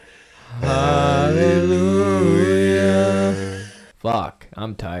Fuck,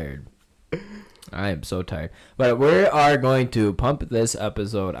 I'm tired. I am so tired. But we are going to pump this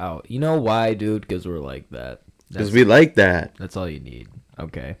episode out. You know why, dude? Because we're like that. Because we like that. That's all you need.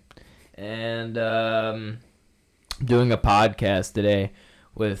 Okay. And doing a podcast today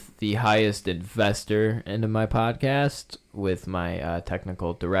with the highest investor into my podcast, with my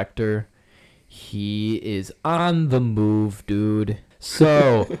technical director. He is on the move, dude.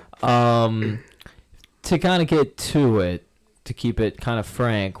 So, to kind of get to it, to keep it kind of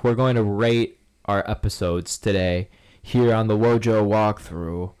frank, we're going to rate our episodes today here on the Wojo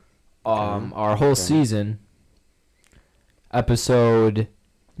walkthrough. Our whole season, episode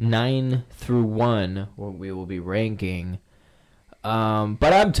 9 through 1, what we will be ranking. But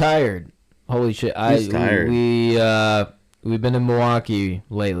I'm tired. Holy shit! He's tired. We've been in Milwaukee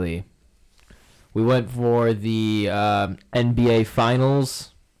lately. We went for the NBA Finals.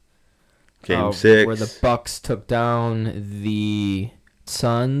 Game 6. Where the Bucks took down the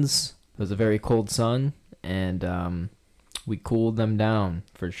Suns. It was a very cold sun, and we cooled them down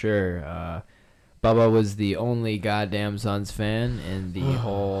for sure. Bubba was the only goddamn Suns fan in the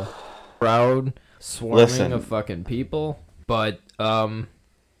whole crowd, swarming of fucking people. But and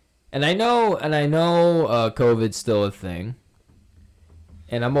I know COVID's still a thing,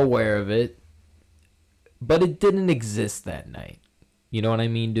 and I'm aware of it. But it didn't exist that night. You know what I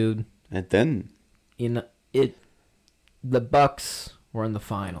mean, dude? It didn't. The Bucks were in the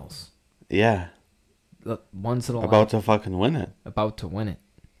finals. Yeah. Once in a while. About to fucking win it. About to win it.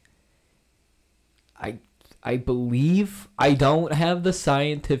 I believe, I don't have the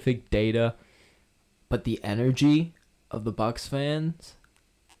scientific data, but the energy of the Bucks fans.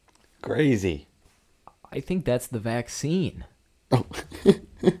 Crazy. I think that's the vaccine. Oh.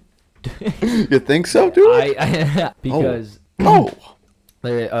 You think so, dude? Because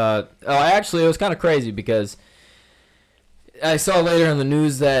actually it was kind of crazy because I saw later in the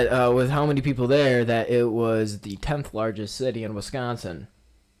news that with how many people there that it was the 10th largest city in Wisconsin.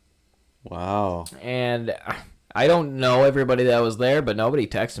 Wow. And I don't know everybody that was there, but nobody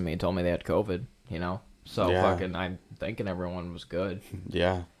texted me and told me they had COVID, you know? So fucking I'm thinking everyone was good.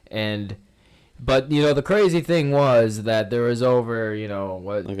 Yeah. But, you know, the crazy thing was that there was over, you know,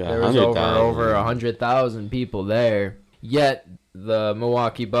 over 100,000 people there. Yet the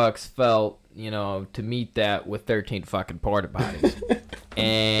Milwaukee Bucks felt, you know, to meet that with 13 fucking porta potties.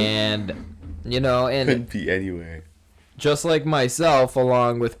 And, you know, Could be anywhere. Just like myself,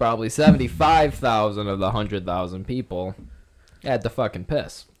 along with probably 75,000 of the 100,000 people, had to fucking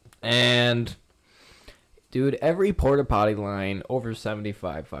piss. And... dude, every porta potty line, over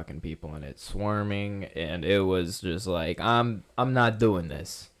 75 fucking people in it, swarming, and it was just like, I'm not doing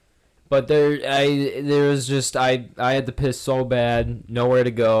this. But I had to piss so bad, nowhere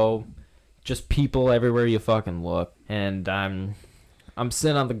to go, just people everywhere you fucking look, and I'm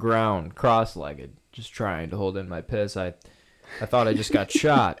sitting on the ground, cross-legged, just trying to hold in my piss. I thought I just got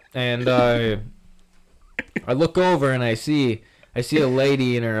shot, and I look over and I see a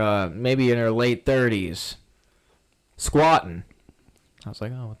lady in her maybe in her late 30s. Squatting. I was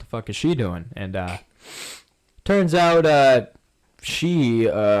like, oh, what the fuck is she doing? And turns out she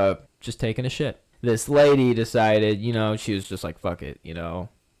just taking a shit. This lady decided, you know, she was just like, fuck it, you know,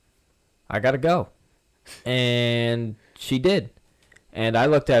 I gotta go. And she did. And I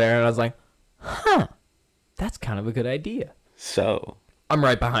looked at her and I was like, huh, that's kind of a good idea. So I'm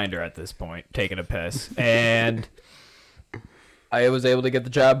right behind her at this point, taking a piss. And I was able to get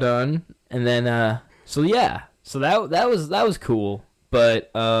the job done. And then, so yeah. So that was cool,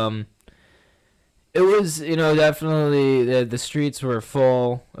 but it was, you know, definitely the streets were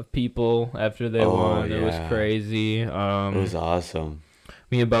full of people after they won. Yeah. It was crazy. It was awesome.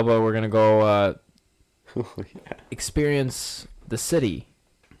 Me and Bubba were gonna go experience the city,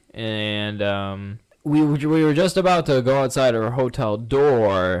 and we were just about to go outside our hotel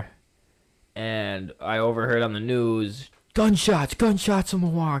door, and I overheard on the news gunshots in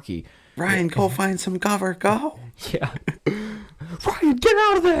Milwaukee. Ryan, go find some cover, go. Yeah. Ryan, get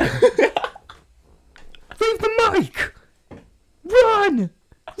out of there. Leave the mic. Run.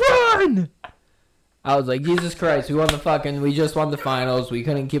 I was like, Jesus Christ, we just won the finals. We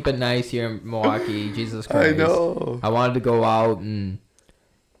couldn't keep it nice here in Milwaukee. Jesus Christ. I know. I wanted to go out and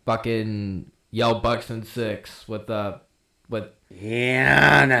fucking yell Bucks and 6 with Giannis.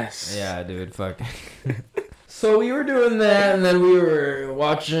 Yeah, dude, fuck. So we were doing that, and then we were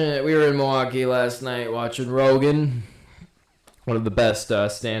in Milwaukee last night watching Rogan, one of the best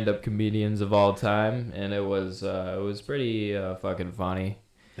stand-up comedians of all time, and it was pretty fucking funny.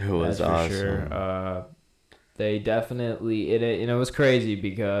 It was awesome. For sure. They definitely, it was crazy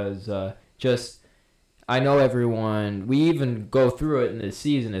because I know everyone. We even go through it in this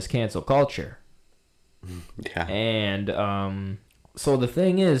season as cancel culture. Yeah. And so the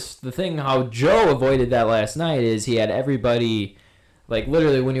thing how Joe avoided that last night is he had everybody, like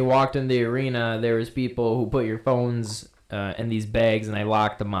literally when you walked in the arena, there was people who put your phones in these bags and they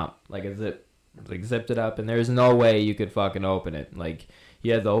locked them up like zipped it up, and there's no way you could fucking open it. Like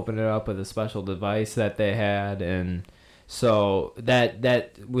you had to open it up with a special device that they had, and so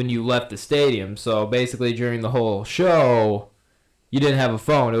that when you left the stadium, so basically during the whole show, you didn't have a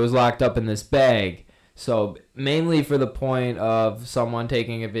phone. It was locked up in this bag. So mainly for the point of someone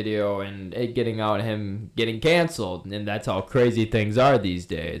taking a video and it getting out, him getting canceled, and that's how crazy things are these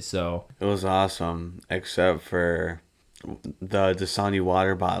days. So it was awesome, except for the Dasani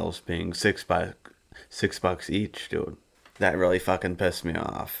water bottles being $6 each, dude. That really fucking pissed me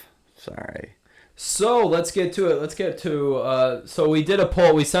off. Sorry. So let's get to it. So we did a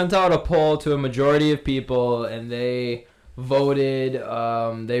poll. We sent out a poll to a majority of people, and they voted.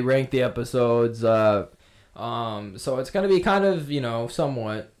 They ranked the episodes. So it's gonna be kind of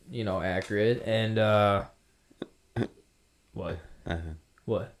somewhat accurate. And what? Nothing.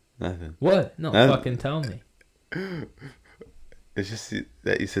 What? Nothing. What? No, Nothing. fucking tell me. It's just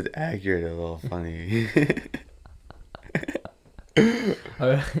that you said accurate a little funny.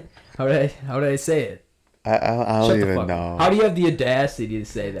 How did I say it? I don't even know. How do you have the audacity to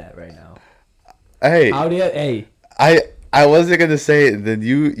say that right now? Hey. Hey. I wasn't gonna say it. Then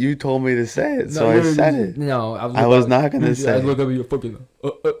you told me to say it, so I said it. No, I was not gonna say. I look up your fucking.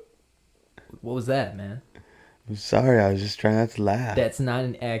 What was that, man? I'm sorry. I was just trying not to laugh. That's not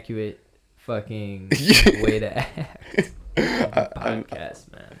an accurate fucking way to act.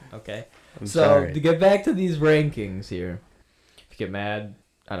 Podcast, man. Okay. I'm so sorry. to get back to these rankings here, if you get mad,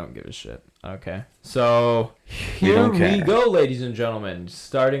 I don't give a shit. Okay. So here we go, ladies and gentlemen.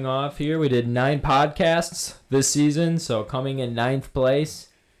 Starting off here, we did 9 podcasts this season. So coming in 9th place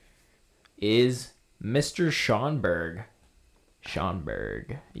is Mr. Schonberg.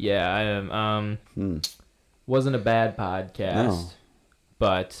 Yeah, I am. Wasn't a bad podcast, No.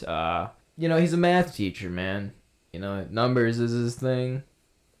 but he's a math teacher, man. Numbers is his thing.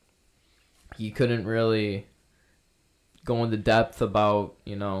 He couldn't really go into depth about,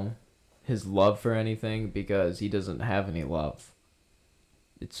 his love for anything because he doesn't have any love.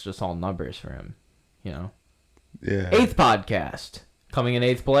 It's just all numbers for him, Yeah. 8th podcast. Coming in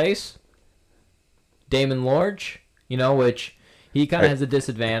 8th place, Damon Lorge, which he kind of has a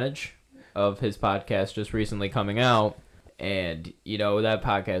disadvantage of his podcast just recently coming out. And, that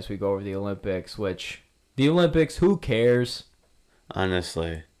podcast, we go over the Olympics, which the Olympics, who cares?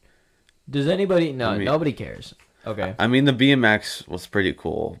 Honestly. Does anybody? No, nobody cares. Okay. I mean, the BMX was pretty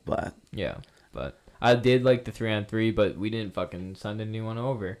cool, but... Yeah, but I did like the 3-on-3, but we didn't fucking send anyone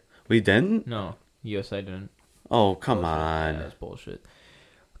over. We didn't? No. USA didn't. Oh, come bullshit. on. Yeah, that's bullshit.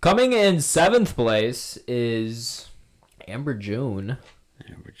 Coming in 7th place is Amber June.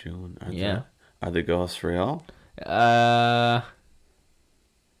 Amber June. Are Yeah. the ghosts real?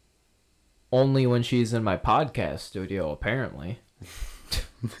 Only when she's in my podcast studio, apparently.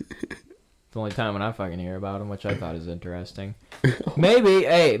 The only time when I fucking hear about them, which I thought is interesting.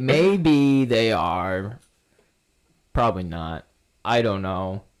 Maybe they are. Probably not. I don't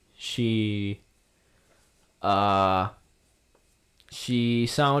know. She did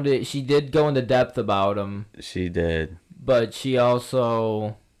go into depth about them. She did. But she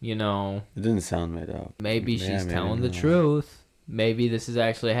also, It didn't sound made up. maybe she's telling the truth. Maybe this is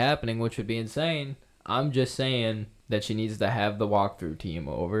actually happening, which would be insane. I'm just saying that she needs to have the walkthrough team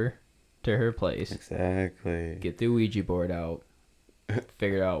over to her place. Exactly. Get the Ouija board out.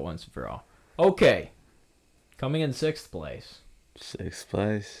 Figure it out once and for all. Okay. Coming in 6th place. 6th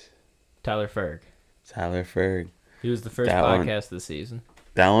place. Tyler Ferg. He was the first podcast this season.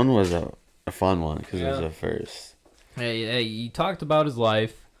 That one was a fun one because it was the first. Hey, he talked about his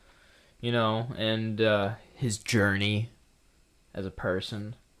life, and his journey as a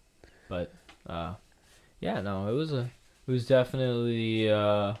person. But it was definitely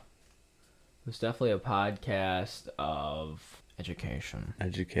a podcast of education.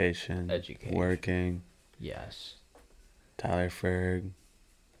 Education. Working. Yes. Tyler Ferg.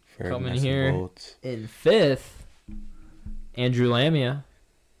 Coming here in 5th, Andrew Lamia.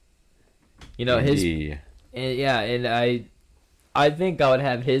 And I think I would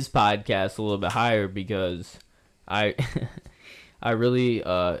have his podcast a little bit higher because I really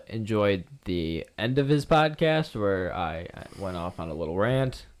enjoyed the end of his podcast where I went off on a little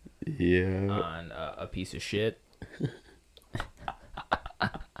rant. Yeah. On a piece of shit.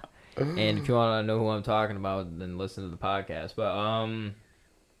 And if you want to know who I'm talking about, then listen to the podcast. But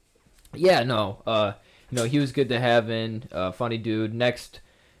he was good to have in. Funny dude. Next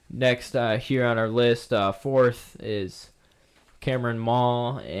here on our list, fourth is Cameron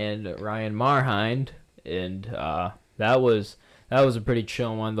Mall and Ryan Marhind, and that was a pretty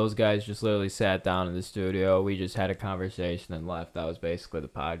chill one. Those guys just literally sat down in the studio. We just had a conversation and left. That was basically the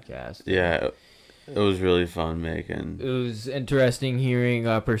podcast. Yeah, it was really fun making. It was interesting hearing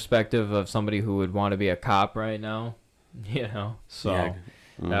a perspective of somebody who would want to be a cop right now. So Yeah.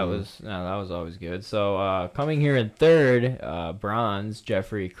 that was always good. So coming here in third, bronze,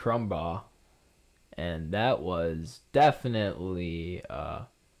 Jeffrey Crumbaugh. And that was definitely a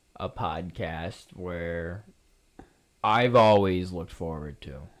podcast where I've always looked forward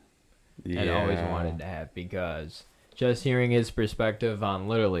to and always wanted to have, because just hearing his perspective on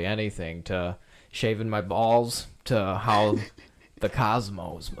literally anything, to shaving my balls, to how the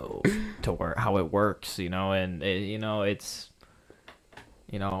cosmos move, to how it works, and it's,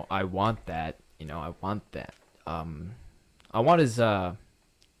 I want that, I want that. I want his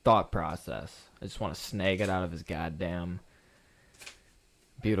thought process. I just want to snag it out of his goddamn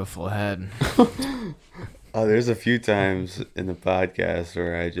beautiful head. Oh, there's a few times in the podcast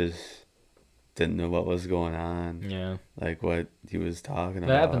where I just didn't know what was going on. Yeah. Like what he was talking about.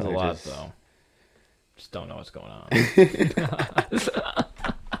 That happens a lot, though. Just don't know what's going on.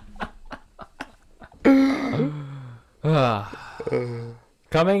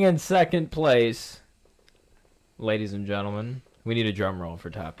 Coming in second place, ladies and gentlemen, we need a drum roll for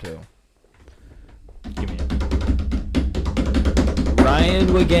top two. Give me it. Ryan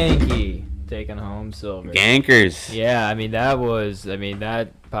Waganke taking home silver. Gankers. Yeah, that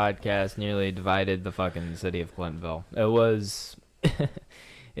podcast nearly divided the fucking city of Clintonville. It was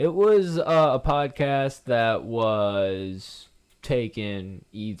it was a podcast that was taken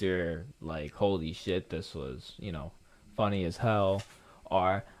either like, holy shit, this was, funny as hell,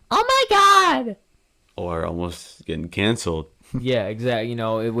 or oh my god, Or almost getting canceled. yeah,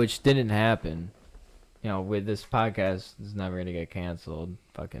 exactly. Which didn't happen. With this podcast, it's never gonna get canceled.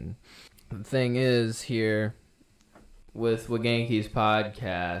 Fucking. The thing is, here with Waganke's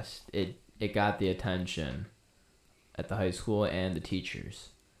podcast, it got the attention at the high school and the teachers.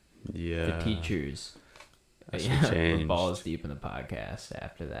 Yeah. The teachers. That's what changed. Balls deep in the podcast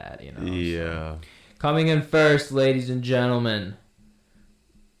after that, Yeah. So. Coming in first, ladies and gentlemen,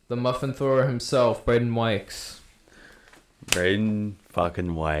 the muffin thrower himself, Braden Wykes. Braden fucking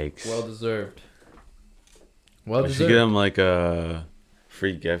Wykes. Well deserved. We should get him like a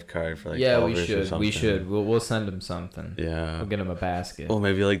free gift card for like we should. We'll send him something. Yeah. We'll get him a basket. Well,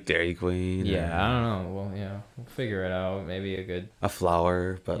 maybe like Dairy Queen. Yeah, I don't know. Well, we'll figure it out. Maybe a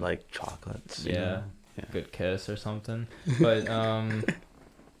flower, but like chocolates. Yeah. Good kiss or something. But that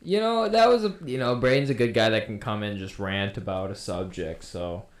was Braden's a good guy that can come in and just rant about a subject.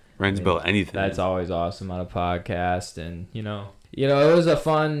 So rants about anything. That's always awesome on a podcast, and it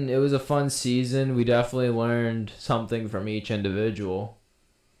was a fun season. We definitely learned something from each individual,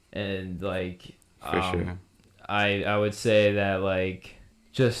 and like for sure. I would say that like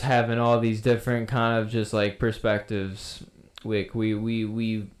just having all these different kind of just like perspectives. Like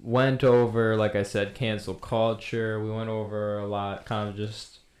we went over, like I said, cancel culture. We went over a lot, kind of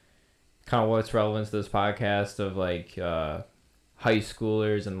what's relevant to this podcast of like high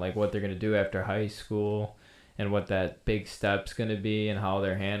schoolers and like what they're gonna do after high school, and what that big step's gonna be and how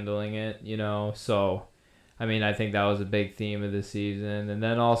they're handling it. So I think that was a big theme of the season, and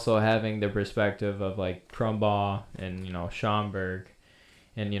then also having the perspective of like Crumbaugh and Schomburg,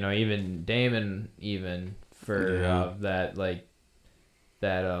 and even Damon for that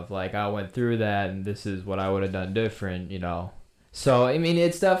I went through that and this is what I would have done different. So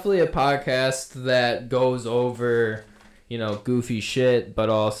it's definitely a podcast that goes over goofy shit, but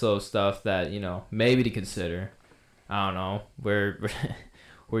also stuff that maybe to consider. I don't know.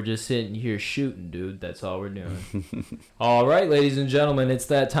 We're just sitting here shooting, dude. That's all we're doing. All right, ladies and gentlemen, it's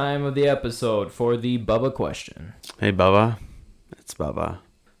that time of the episode for the Bubba question. Hey, Bubba. It's Bubba.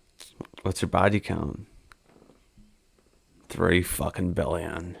 What's your body count? 3 fucking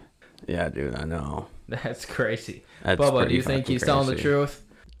billion. Yeah, dude, I know. That's crazy. That's Bubba, do you think he's telling the truth?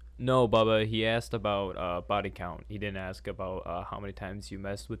 No, Bubba, he asked about body count. He didn't ask about how many times you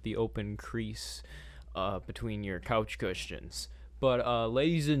messed with the open crease between your couch cushions. But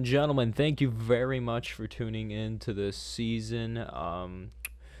ladies and gentlemen, thank you very much for tuning in to this season.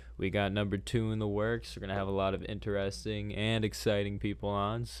 We got number 2 in the works. We're going to have a lot of interesting and exciting people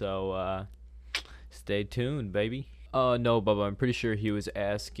on, so stay tuned, baby. No, Bubba, I'm pretty sure he was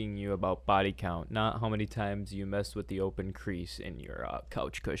asking you about body count, not how many times you messed with the open crease in your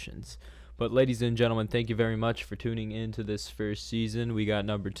couch cushions. But ladies and gentlemen, thank you very much for tuning in to this first season. We got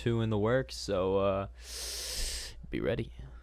number 2 in the works, so be ready.